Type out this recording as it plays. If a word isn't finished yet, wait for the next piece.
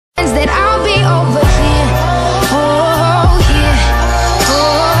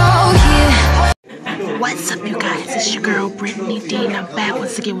it's your girl Brittany D, and I'm back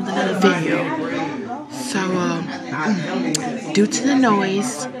once again with another video. So, due to the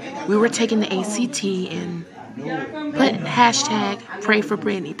noise, we were taking the ACT and put hashtag pray for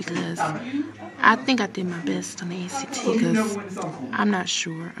Brittany because I think I did my best on the ACT because I'm not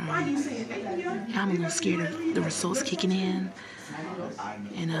sure. I'm a little scared of the results kicking in,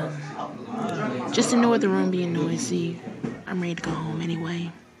 and just ignore the room being noisy. I'm ready to go home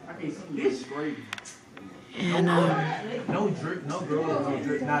anyway. And no drip, no girls, no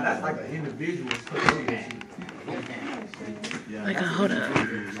drip. Nah, that's like an individual stuff. Like hold up. Let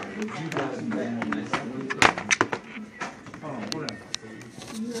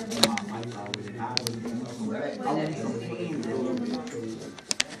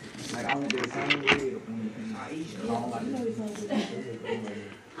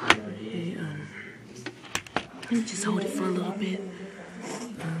me just hold it for a little bit.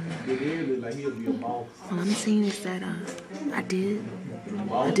 All I'm saying is that I did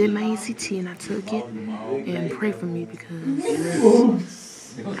my ACT and I took it, and pray for me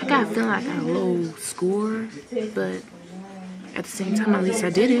because I got feeling like I got a low score, but at the same time, at least I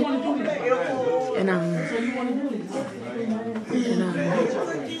did it.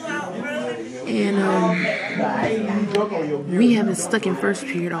 We have been stuck in first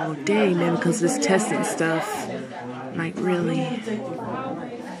period all day, man, because of this testing stuff. Like, really.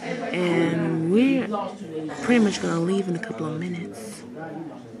 And we're pretty much going to leave in a couple of minutes.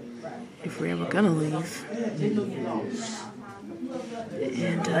 If we're ever going to leave.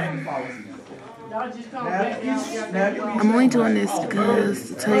 And I'm only doing this because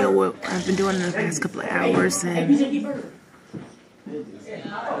to tell you what I've been doing in the past couple of hours.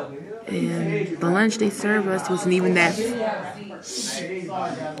 And the lunch they served us wasn't even that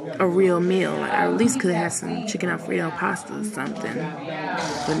a real meal. Like, I at least could have had some chicken Alfredo pasta or something.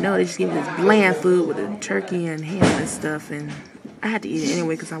 But no, they just gave me this bland food with a turkey and ham and stuff, and I had to eat it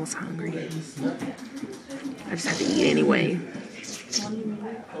anyway because I was hungry. I just had to eat it anyway.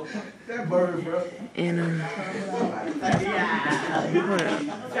 And hold up.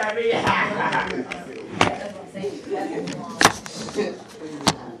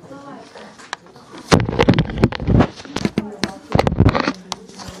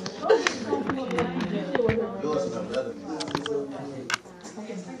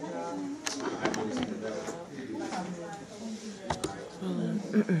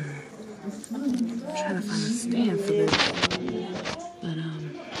 I'm trying to find a stand for this, but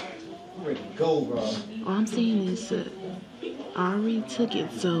all I'm saying is that I already took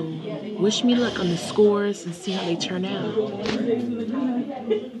it, so wish me luck on the scores and see how they turn out.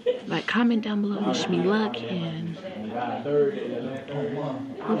 Like, comment down below, wish me luck, and we're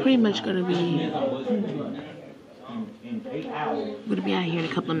pretty much gonna be out here in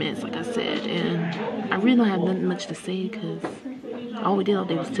a couple of minutes, like I said, and I really don't have nothing much to say because all we did all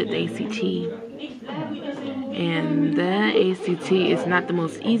day was took the ACT, and that ACT is not the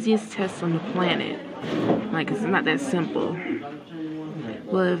most easiest test on the planet. Like, it's not that simple.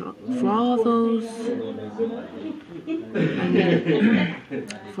 But for all those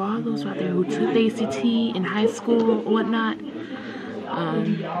out there who took the ACT in high school or whatnot,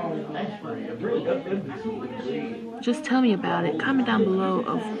 just tell me about it. Comment down below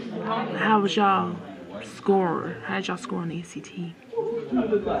of how was y'all score? How did y'all score on the ACT?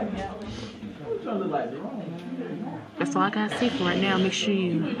 That's all I gotta say for right now. Make sure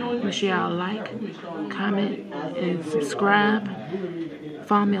y'all like, comment, and subscribe.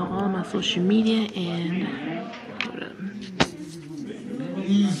 Follow me on all of my social media, and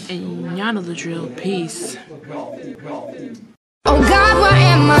y'all know the drill. Peace. Oh God.